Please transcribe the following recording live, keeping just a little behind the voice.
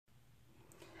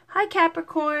Hi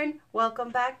Capricorn,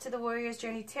 welcome back to the Warrior's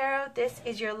Journey Tarot. This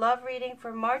is your love reading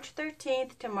for March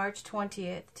 13th to March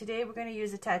 20th. Today we're going to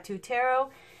use a Tattoo Tarot,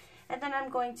 and then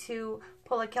I'm going to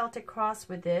pull a Celtic Cross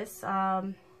with this.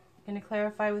 I'm going to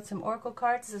clarify with some Oracle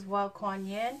cards. This is Wild Kuan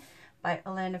Yin by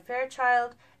Alana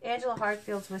Fairchild, Angela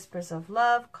Hartfield's Whispers of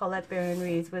Love, Colette Baron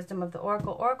Reed's Wisdom of the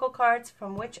Oracle cards,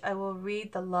 from which I will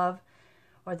read the love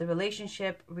or the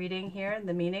relationship reading here,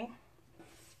 the meaning.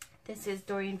 This is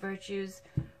Doreen Virtue's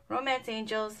Romance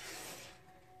Angels,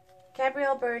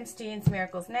 Gabrielle Bernstein's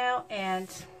Miracles Now, and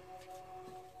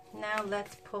now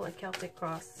let's pull a Celtic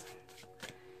Cross.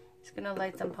 Just going to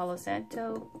light some Palo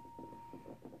Santo,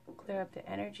 clear up the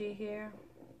energy here.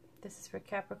 This is for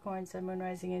Capricorn, Sun, Moon,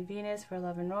 Rising, and Venus for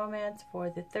love and romance for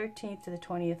the 13th to the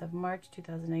 20th of March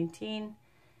 2019.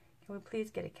 Can we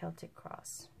please get a Celtic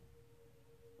Cross?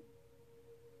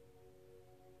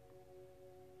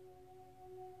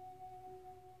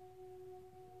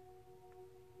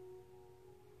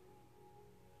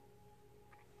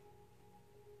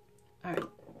 All right.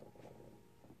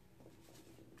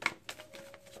 Can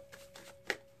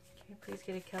you please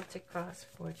get a Celtic Cross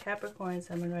for Capricorn,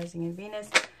 Sun, Moon, Rising, and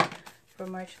Venus for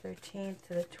March 13th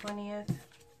to the 20th?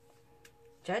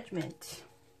 Judgment.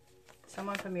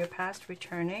 Someone from your past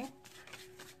returning.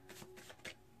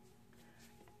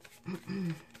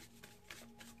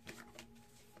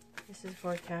 This is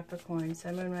for Capricorn,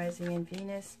 Sun, Moon, Rising, and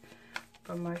Venus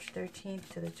from March 13th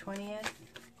to the 20th.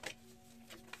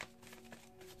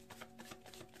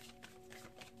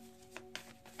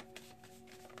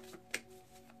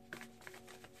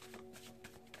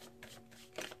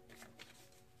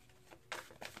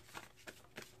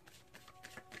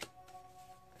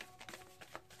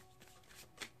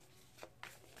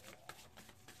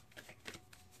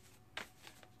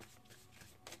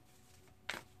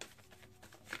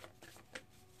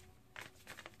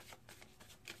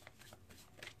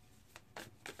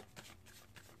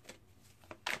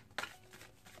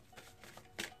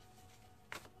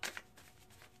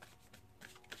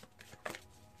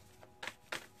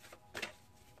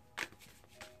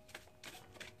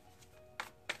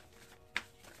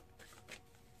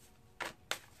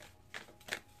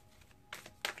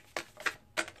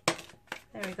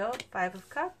 There we go, Five of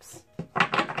Cups.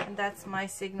 And that's my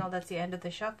signal, that's the end of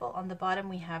the shuffle. On the bottom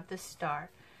we have the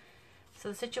star. So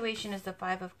the situation is the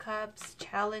Five of Cups.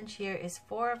 Challenge here is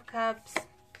Four of Cups.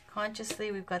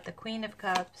 Consciously we've got the Queen of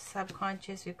Cups.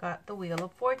 Subconscious we've got the Wheel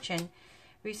of Fortune.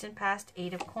 Recent past,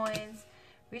 Eight of Coins.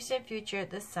 Recent future,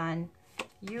 the Sun.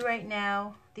 You right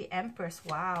now, the Empress,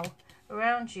 wow.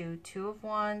 Around you, Two of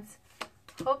Wands.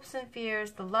 Hopes and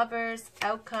fears, the Lovers.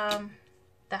 Outcome,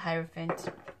 the Hierophant.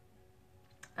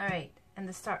 Alright, and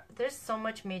the star. There's so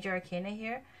much major arcana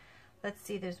here. Let's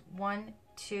see, there's 1,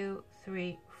 2,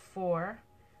 3, 4,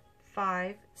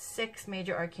 5, 6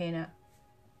 major arcana.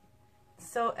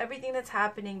 So everything that's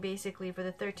happening basically for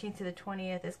the 13th to the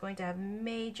 20th is going to have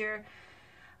major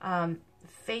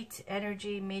fate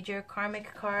energy, major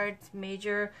karmic cards,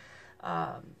 major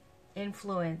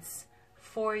influence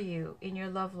for you in your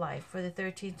love life for the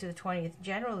 13th to the 20th,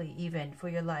 generally even for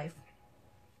your life.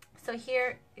 So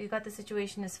here you got the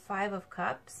situation as Five of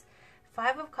Cups.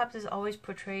 Five of Cups is always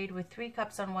portrayed with 3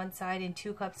 cups on one side and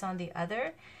 2 cups on the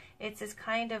other. It's this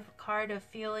kind of card of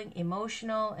feeling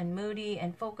emotional and moody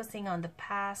and focusing on the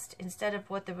past instead of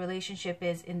what the relationship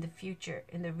is in the future,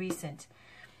 in the recent.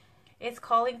 It's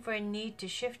calling for a need to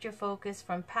shift your focus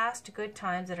from past good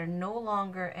times that are no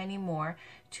longer anymore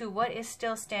to what is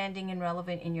still standing and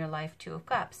relevant in your life, Two of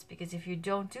Cups. Because if you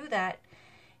don't do that,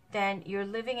 then you're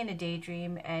living in a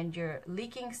daydream and you're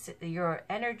leaking your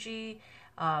energy,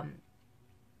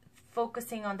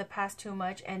 focusing on the past too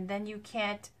much, and then you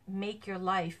can't make your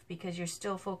life because you're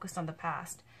still focused on the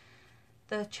past.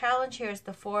 The challenge here is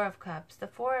the Four of Cups. The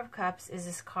Four of Cups is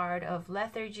this card of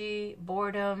lethargy,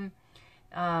 boredom,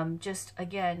 just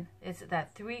again, it's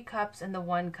that 3 cups and the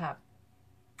 1 cup.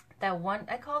 That one,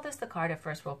 I call this the card of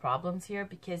first world problems here,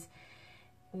 because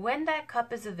when that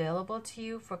cup is available to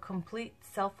you for complete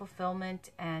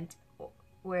self-fulfillment and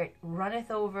where it runneth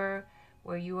over,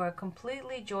 where you are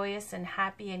completely joyous and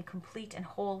happy and complete and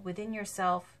whole within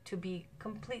yourself, to be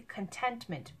complete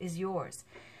contentment is yours.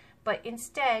 But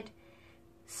instead,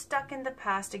 stuck in the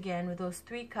past again with those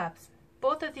 3 cups,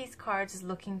 both of these cards is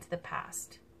looking to the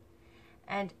past.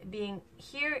 And being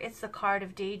here, it's the card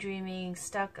of daydreaming,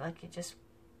 stuck, like it just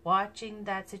watching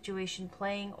that situation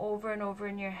playing over and over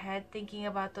in your head, thinking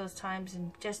about those times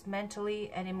and just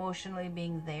mentally and emotionally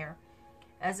being there,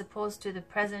 as opposed to the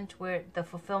present where the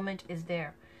fulfillment is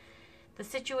there. The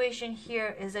situation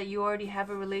here is that you already have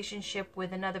a relationship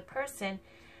with another person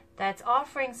that's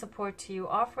offering support to you,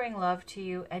 offering love to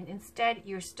you, and instead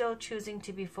you're still choosing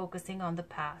to be focusing on the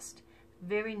past.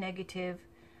 Very negative,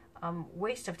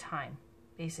 waste of time,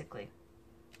 basically.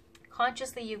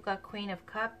 Consciously, you've got Queen of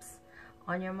Cups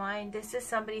on your mind. This is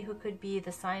somebody who could be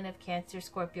the sign of Cancer,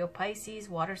 Scorpio, Pisces,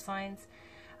 water signs.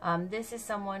 This is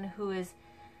someone who is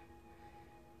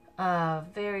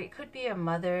could be a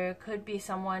mother, could be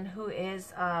someone who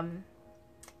is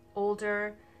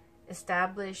older,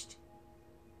 established,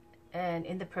 and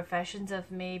in the professions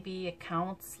of maybe a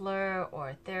counselor or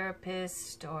a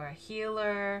therapist or a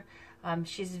healer.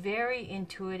 She's very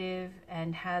intuitive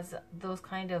and has those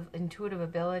kind of intuitive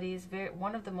abilities.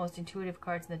 One of the most intuitive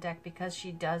cards in the deck, because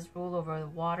she does rule over the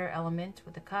water element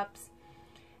with the cups.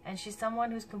 And she's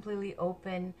someone who's completely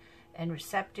open and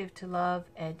receptive to love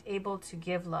and able to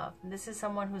give love. And this is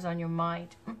someone who's on your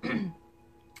mind.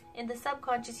 In the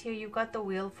subconscious here, you've got the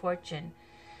Wheel of Fortune.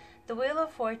 The Wheel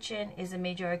of Fortune is a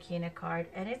major arcana card,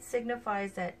 and it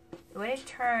signifies that when it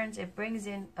turns, it brings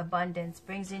in abundance,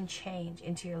 brings in change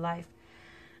into your life.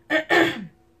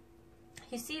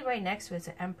 You see right next to it is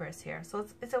an Empress here. So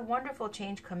it's a wonderful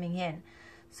change coming in.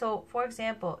 So, for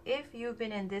example, if you've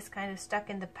been in this kind of stuck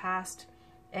in the past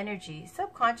energy,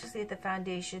 subconsciously at the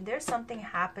foundation, there's something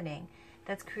happening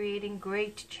that's creating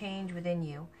great change within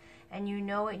you. And you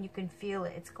know it and you can feel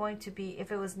it. It's going to be,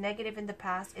 if it was negative in the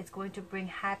past, it's going to bring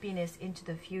happiness into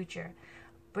the future.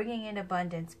 Bringing in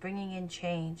abundance, bringing in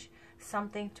change,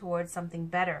 something towards something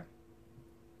better.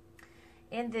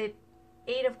 In the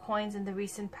Eight of Coins in the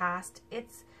recent past,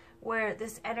 it's where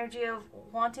this energy of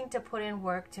wanting to put in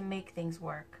work to make things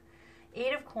work.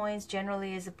 Eight of Coins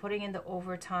generally is putting in the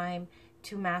overtime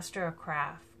to master a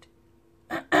craft.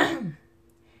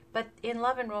 But in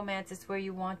love and romance, it's where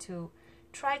you want to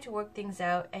try to work things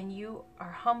out, and you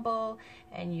are humble,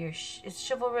 and it's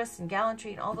chivalrous and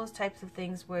gallantry and all those types of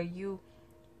things where you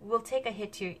will take a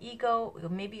hit to your ego.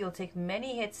 Maybe you'll take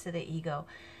many hits to the ego,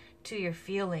 to your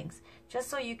feelings, just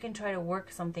so you can try to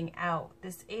work something out.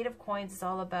 This Eight of Coins is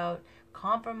all about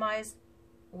compromise,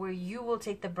 where you will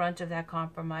take the brunt of that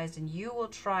compromise, and you will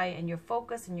try, and your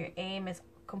focus and your aim is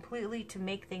completely to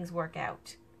make things work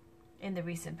out in the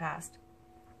recent past.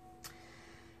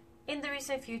 In the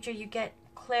recent future, you get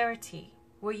clarity,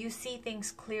 where you see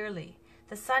things clearly.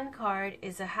 The Sun card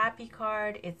is a happy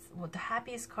card. It's the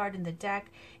happiest card in the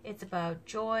deck. It's about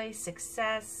joy,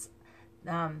 success.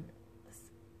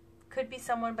 Could be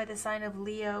someone by the sign of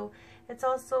Leo. It's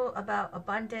also about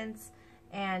abundance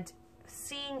and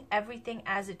seeing everything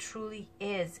as it truly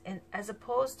is, and as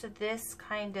opposed to this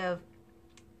kind of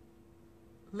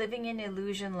living in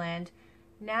illusion land.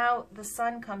 Now the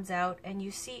sun comes out and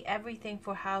you see everything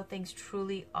for how things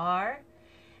truly are.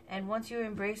 And once you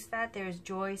embrace that, there's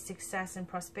joy, success, and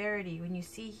prosperity. When you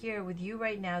see here with you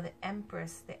right now, the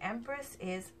Empress. The Empress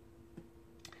is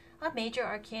a major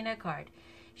arcana card.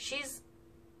 She's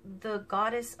the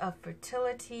goddess of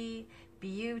fertility,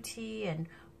 beauty, and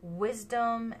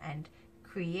wisdom, and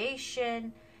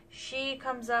creation. She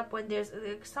comes up when there's,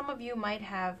 some of you might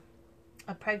have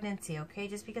a pregnancy, okay?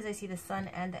 Just because I see the Sun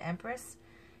and the Empress,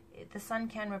 the Sun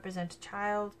can represent a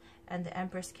child and the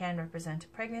Empress can represent a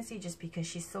pregnancy, just because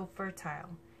she's so fertile.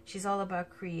 She's all about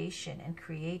creation and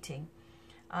creating.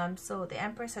 So the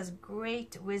Empress has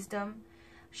great wisdom.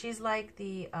 She's like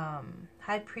the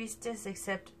High Priestess,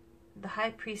 except the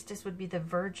High Priestess would be the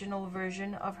virginal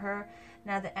version of her.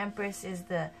 Now the Empress is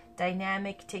the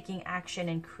dynamic, taking action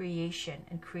and creation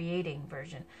and creating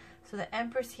version. So the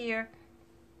Empress here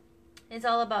is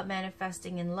all about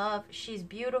manifesting in love. She's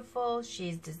beautiful,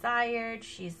 she's desired,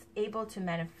 she's able to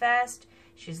manifest,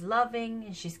 she's loving,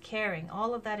 and she's caring.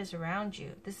 All of that is around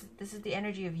you. This is the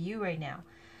energy of you right now.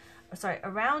 Sorry,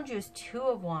 around you is Two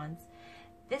of Wands.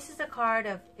 This is a card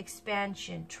of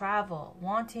expansion, travel,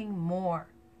 wanting more.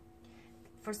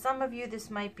 For some of you, this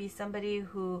might be somebody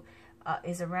who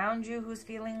is around you who's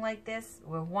feeling like this,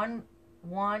 where one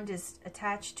wand is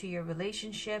attached to your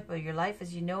relationship or your life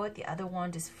as you know it. The other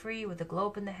wand is free with the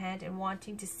globe in the hand and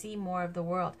wanting to see more of the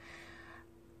world.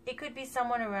 It could be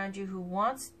someone around you who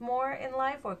wants more in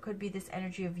life, or it could be this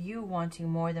energy of you wanting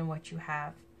more than what you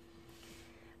have.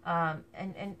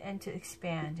 And to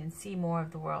expand and see more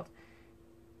of the world.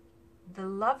 The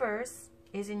Lovers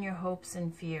is in your hopes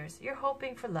and fears. You're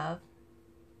hoping for love.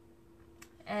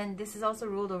 And this is also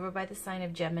ruled over by the sign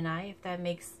of Gemini, if that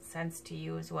makes sense to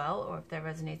you as well, or if that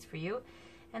resonates for you.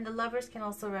 And the Lovers can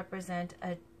also represent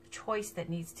a choice that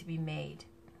needs to be made.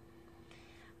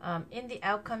 In the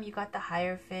outcome, you got the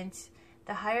Hierophant.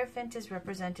 The Hierophant is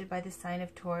represented by the sign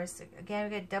of Taurus. Again,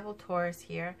 we got double Taurus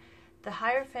here. The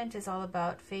Hierophant is all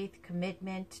about faith,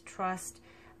 commitment, trust,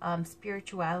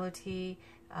 spirituality,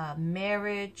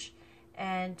 marriage.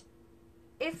 And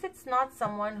if it's not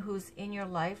someone who's in your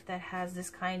life that has this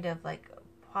kind of like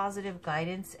positive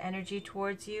guidance energy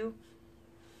towards you,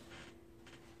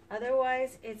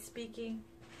 otherwise it's speaking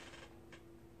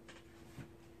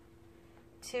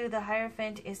to the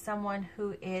Hierophant is someone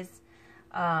who is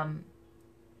a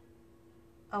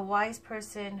wise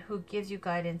person who gives you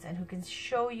guidance and who can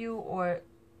show you or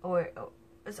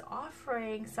is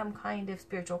offering some kind of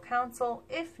spiritual counsel.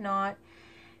 If not,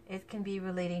 it can be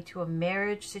relating to a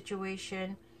marriage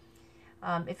situation.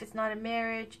 If it's not a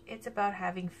marriage, it's about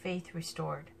having faith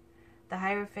restored. The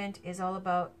Hierophant is all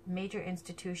about major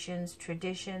institutions,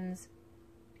 traditions,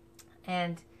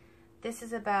 and this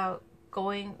is about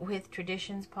going with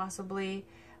traditions, possibly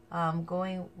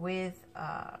going with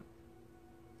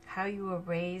how you were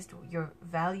raised, your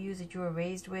values that you were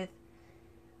raised with,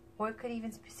 or it could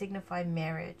even signify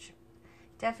marriage.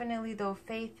 Definitely though,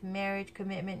 faith, marriage,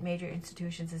 commitment, major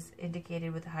institutions is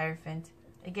indicated with the Hierophant.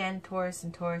 Again, Taurus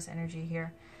and Taurus energy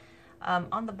here.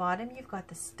 On the bottom, you've got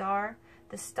the Star.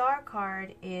 The Star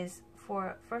card is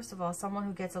for, first of all, someone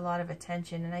who gets a lot of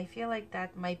attention, and I feel like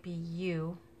that might be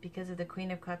you because of the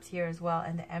Queen of Cups here as well,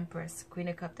 and the Empress, Queen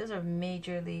of Cups. Those are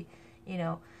majorly, you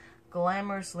know,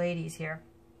 glamorous ladies here.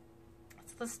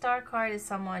 So the Star card is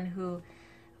someone who,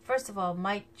 first of all,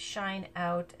 might shine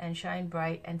out and shine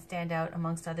bright and stand out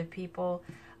amongst other people.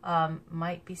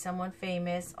 Might be someone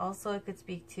famous. Also, it could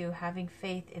speak to having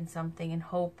faith in something and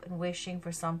hope and wishing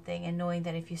for something and knowing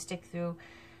that if you stick through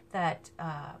that,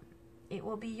 it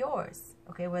will be yours.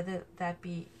 Okay, whether that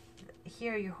be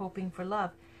here you're hoping for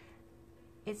love.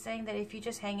 It's saying that if you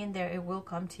just hang in there, it will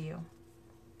come to you.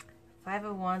 Five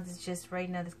of Wands is just right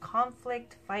now this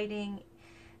conflict, fighting,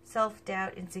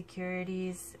 self-doubt,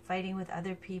 insecurities, fighting with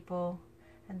other people,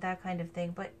 and that kind of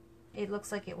thing. But it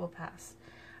looks like it will pass.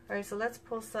 All right, so let's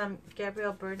pull some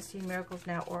Gabrielle Bernstein Miracles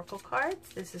Now Oracle cards.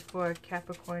 This is for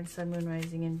Capricorn, Sun, Moon,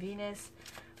 Rising, and Venus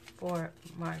for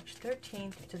March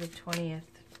 13th to the 20th.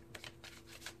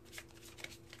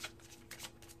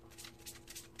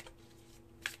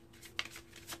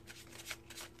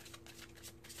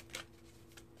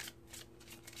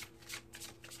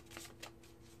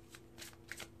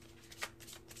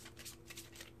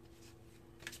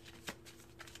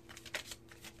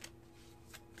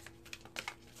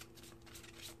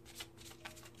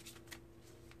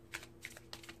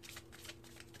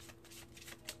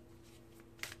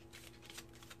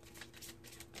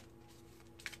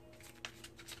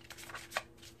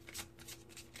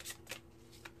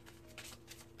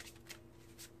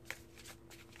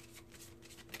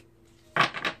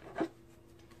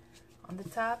 On the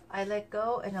top, I let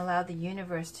go and allow the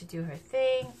universe to do her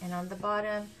thing. And on the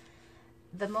bottom,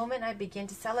 the moment I begin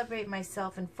to celebrate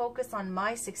myself and focus on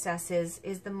my successes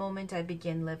is the moment I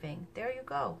begin living. There you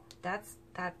go. That's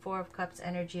that Four of Cups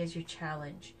energy as your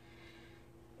challenge.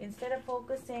 Instead of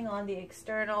focusing on the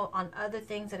external, on other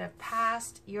things that have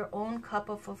passed, your own cup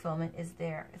of fulfillment is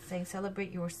there. It's saying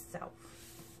celebrate yourself.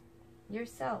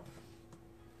 Yourself.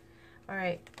 All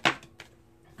right.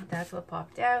 That's what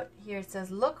popped out. Here it says,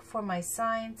 look for my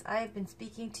signs. I have been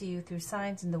speaking to you through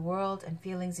signs in the world and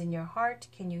feelings in your heart.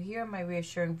 Can you hear my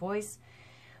reassuring voice?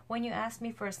 When you ask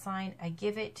me for a sign, I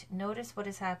give it. Notice what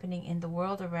is happening in the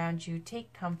world around you.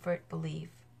 Take comfort, believe.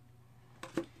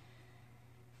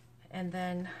 And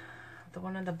then the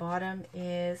one on the bottom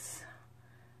is,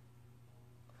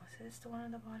 was this the one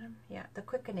on the bottom? Yeah, the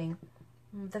quickening.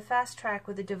 The fast track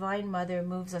with the Divine Mother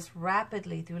moves us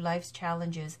rapidly through life's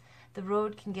challenges. The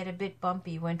road can get a bit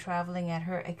bumpy when traveling at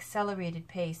her accelerated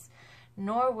pace,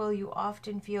 nor will you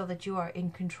often feel that you are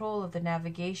in control of the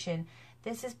navigation.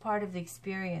 This is part of the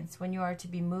experience when you are to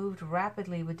be moved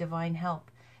rapidly with divine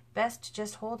help. Best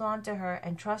just hold on to her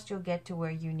and trust you'll get to where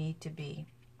you need to be.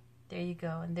 There you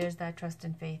go. And there's that trust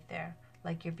and faith there,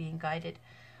 like you're being guided.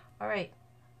 All right.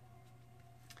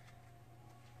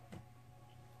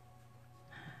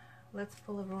 Let's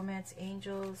pull a Romance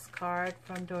Angels card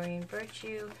from Doreen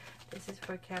Virtue. This is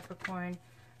for Capricorn,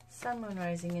 Sun, Moon,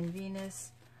 Rising, and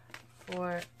Venus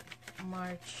for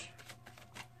March.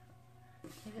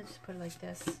 Maybe I'll just put it like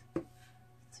this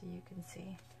so you can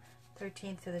see.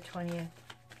 13th to the 20th.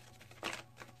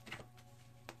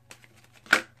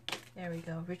 There we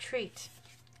go. Retreat.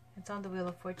 It's on the Wheel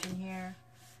of Fortune here.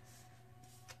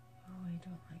 Oh, I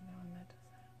don't like that one. That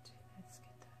does that. Let's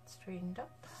get that straightened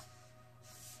up.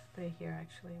 Put it here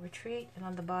actually. Retreat, and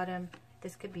on the bottom,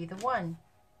 this could be the one.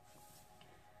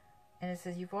 And it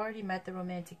says you've already met the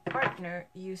romantic partner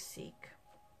you seek.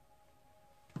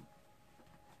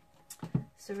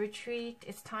 So retreat,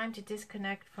 it's time to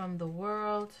disconnect from the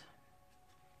world.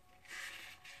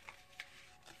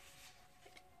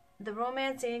 The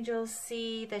romance angels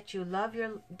see that your love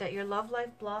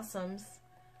life blossoms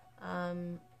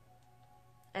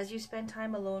as you spend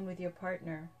time alone with your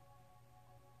partner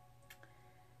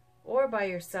or by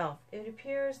yourself. It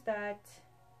appears that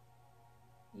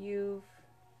you've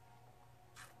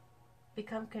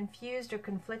become confused or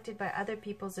conflicted by other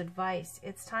people's advice.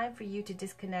 It's time for you to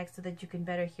disconnect so that you can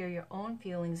better hear your own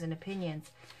feelings and opinions.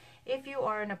 If you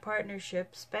are in a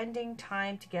partnership, spending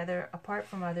time together apart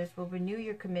from others will renew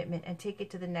your commitment and take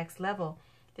it to the next level.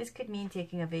 This could mean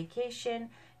taking a vacation,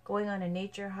 going on a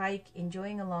nature hike,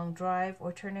 enjoying a long drive,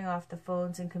 or turning off the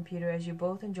phones and computer as you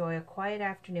both enjoy a quiet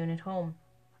afternoon at home.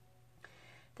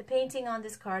 The painting on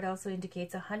this card also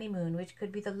indicates a honeymoon, which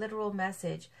could be the literal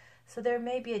message. So there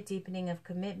may be a deepening of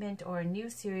commitment or a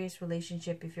new serious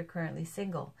relationship if you're currently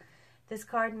single. This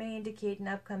card may indicate an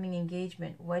upcoming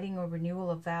engagement, wedding, or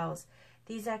renewal of vows.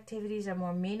 These activities are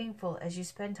more meaningful as you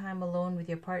spend time alone with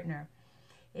your partner.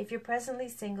 If you're presently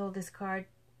single, this card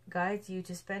guides you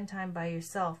to spend time by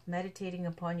yourself, meditating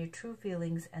upon your true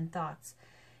feelings and thoughts.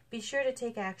 Be sure to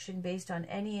take action based on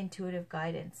any intuitive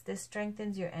guidance. This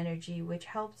strengthens your energy, which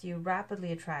helps you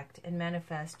rapidly attract and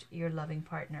manifest your loving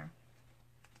partner.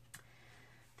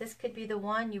 This could be the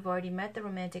one. You've already met the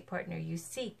romantic partner you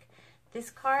seek. This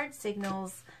card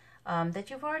signals that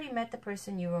you've already met the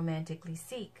person you romantically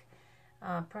seek.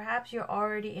 Perhaps you're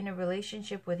already in a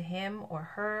relationship with him or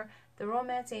her. The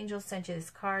romance angel sent you this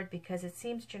card because it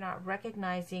seems that you're not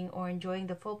recognizing or enjoying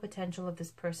the full potential of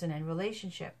this person and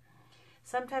relationship.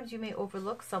 Sometimes you may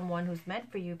overlook someone who's meant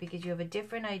for you because you have a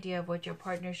different idea of what your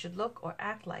partner should look or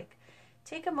act like.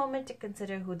 Take a moment to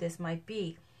consider who this might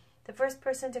be. The first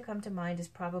person to come to mind is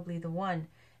probably the one.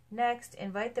 Next,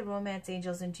 invite the romance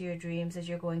angels into your dreams as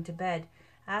you're going to bed.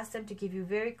 Ask them to give you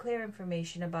very clear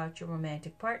information about your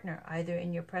romantic partner, either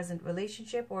in your present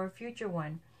relationship or a future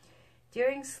one.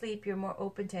 During sleep, you're more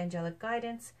open to angelic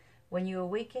guidance. When you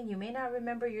awaken, you may not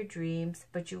remember your dreams,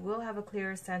 but you will have a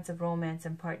clearer sense of romance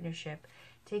and partnership.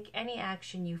 Take any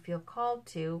action you feel called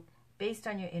to based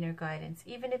on your inner guidance,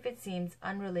 even if it seems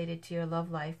unrelated to your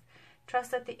love life.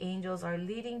 Trust that the angels are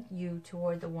leading you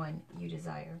toward the one you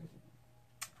desire.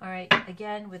 All right,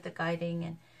 again, with the guiding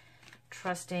and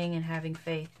trusting and having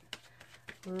faith,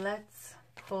 let's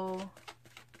pull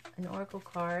an oracle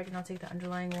card, and I'll take the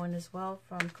underlying one as well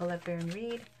from Colette Baron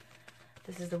Reed.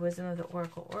 This is the Wisdom of the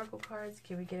Oracle cards.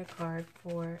 Can we get a card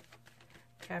for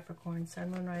Capricorn,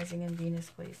 Sun, Moon, Rising, and Venus,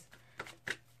 please?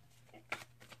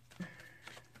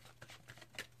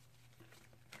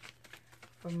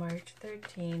 For March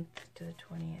 13th to the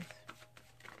 20th.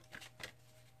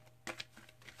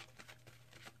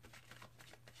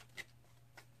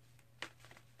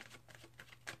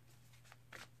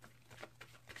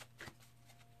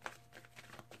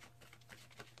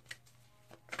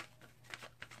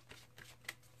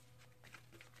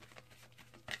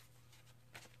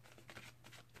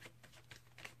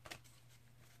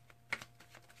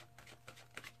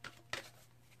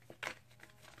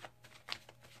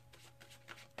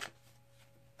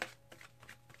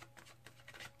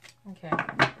 Okay.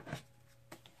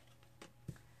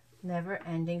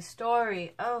 Never-ending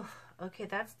story. Oh, okay,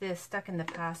 that's this stuck in the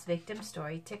past victim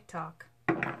story, TikTok.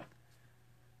 All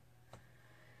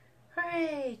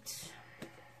right.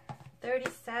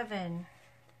 37.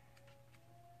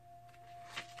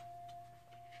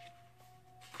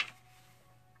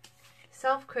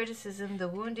 Self-criticism, the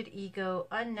wounded ego,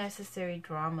 unnecessary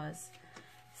dramas.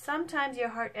 Sometimes your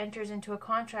heart enters into a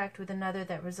contract with another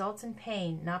that results in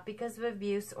pain, not because of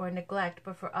abuse or neglect,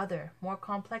 but for other, more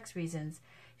complex reasons.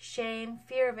 Shame,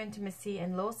 fear of intimacy,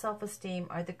 and low self-esteem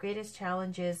are the greatest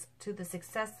challenges to the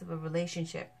success of a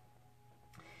relationship.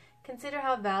 Consider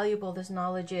how valuable this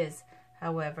knowledge is.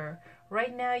 However,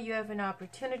 right now you have an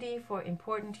opportunity for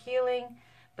important healing,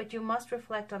 but you must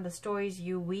reflect on the stories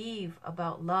you weave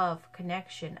about love,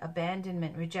 connection,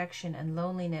 abandonment, rejection, and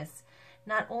loneliness.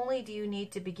 Not only do you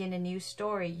need to begin a new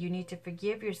story, you need to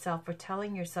forgive yourself for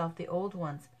telling yourself the old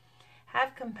ones.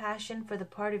 Have compassion for the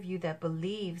part of you that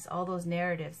believes all those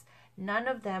narratives. None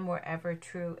of them were ever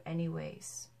true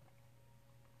anyways.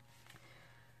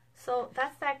 So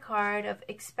that's that card of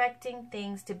expecting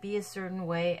things to be a certain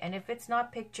way, and if it's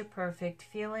not picture perfect,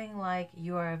 feeling like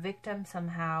you are a victim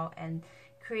somehow and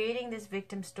creating this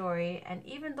victim story. And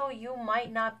even though you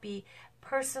might not be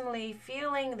personally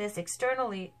feeling this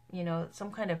externally, you know,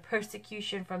 some kind of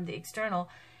persecution from the external,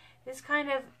 this kind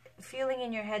of feeling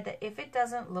in your head that if it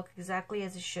doesn't look exactly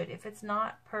as it should, if it's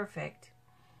not perfect,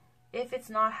 if it's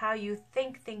not how you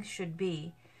think things should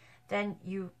be, then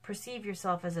you perceive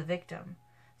yourself as a victim.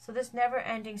 So this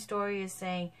never-ending story is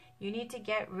saying you need to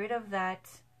get rid of that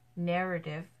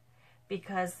narrative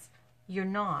because you're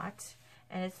not.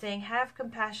 And it's saying, have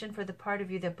compassion for the part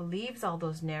of you that believes all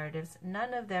those narratives.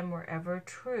 None of them were ever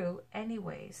true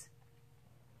anyways.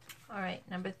 All right,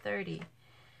 number 30.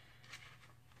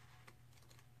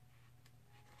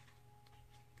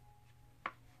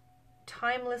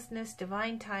 Timelessness,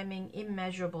 divine timing,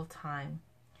 immeasurable time.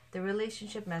 The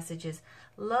relationship messages: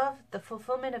 love, the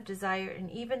fulfillment of desire,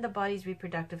 and even the body's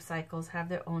reproductive cycles have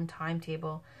their own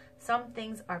timetable. Some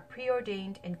things are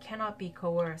preordained and cannot be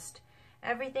coerced.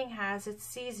 Everything has its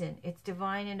season, its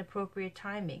divine and appropriate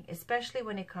timing, especially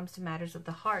when it comes to matters of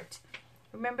the heart.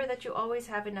 Remember that you always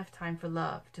have enough time for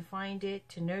love, to find it,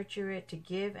 to nurture it, to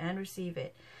give and receive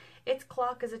it. Its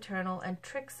clock is eternal and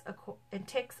ticks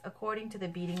according to the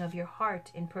beating of your heart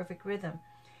in perfect rhythm.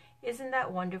 Isn't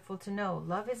that wonderful to know?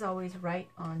 Love is always right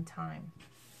on time.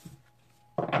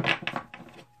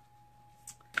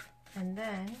 And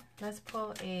then let's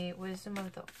pull a wisdom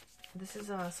of the... This is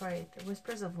the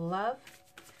Whispers of Love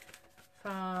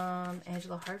from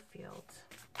Angela Hartfield.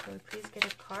 Can we please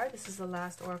get a card? This is the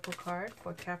last oracle card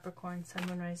for Capricorn, Sun,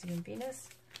 Moon, Rising, and Venus.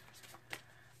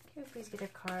 Can we please get a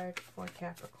card for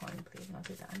Capricorn, please? And I'll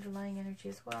do the underlying energy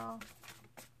as well.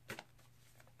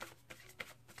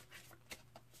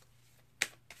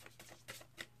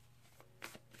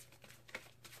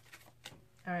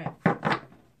 All right.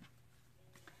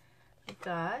 We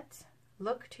got,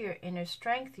 look to your inner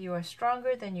strength. You are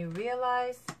stronger than you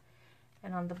realize.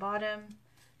 And on the bottom,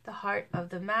 the heart of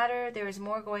the matter. There is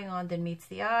more going on than meets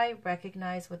the eye.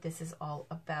 Recognize what this is all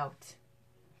about.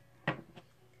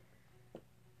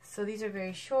 So these are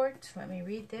very short. Let me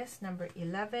read this. Number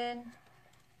 11.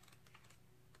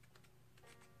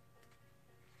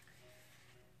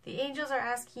 The angels are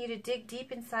asking you to dig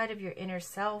deep inside of your inner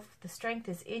self. The strength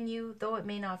is in you, though it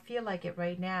may not feel like it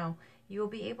right now. You will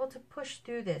be able to push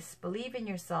through this. Believe in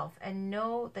yourself and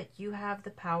know that you have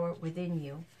the power within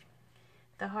you.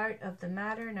 The heart of the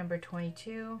matter, number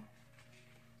 22.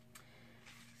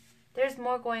 There's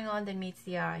more going on than meets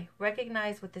the eye.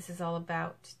 Recognize what this is all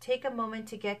about. Take a moment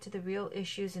to get to the real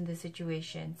issues in the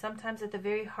situation. Sometimes at the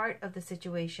very heart of the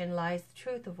situation lies the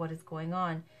truth of what is going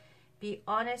on. Be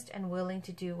honest and willing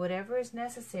to do whatever is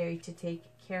necessary to take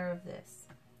care of this.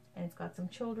 And it's got some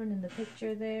children in the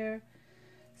picture there.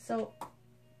 So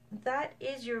that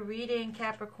is your reading,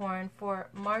 Capricorn, for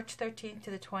March 13th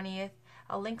to the 20th.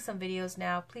 I'll link some videos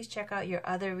now. Please check out your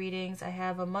other readings. I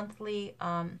have a monthly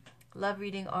love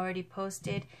reading already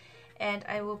posted, and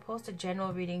I will post a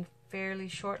general reading fairly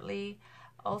shortly.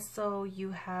 Also,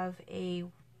 you have a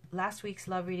last week's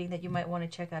love reading that you might want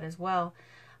to check out as well.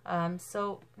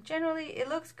 So generally it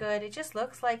looks good. It just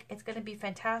looks like it's going to be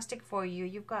fantastic for you.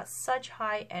 You've got such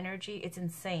high energy. It's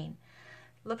insane.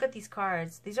 Look at these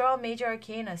cards. These are all major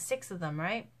arcana, 6 of them,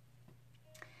 right?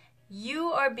 You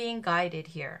are being guided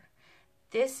here.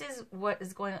 This is what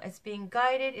is going on. It's being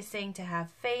guided. It's saying to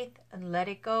have faith and let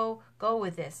it go. Go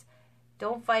with this.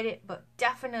 Don't fight it, but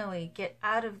definitely get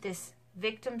out of this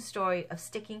victim story of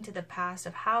sticking to the past,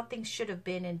 of how things should have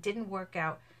been and didn't work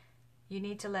out. You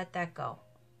need to let that go.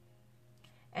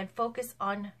 And focus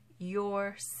on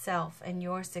yourself and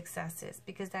your successes,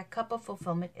 because that cup of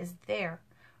fulfillment is there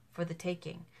for the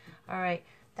taking. All right,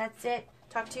 that's it.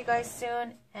 Talk to you guys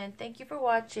soon, and thank you for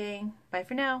watching. Bye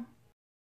for now.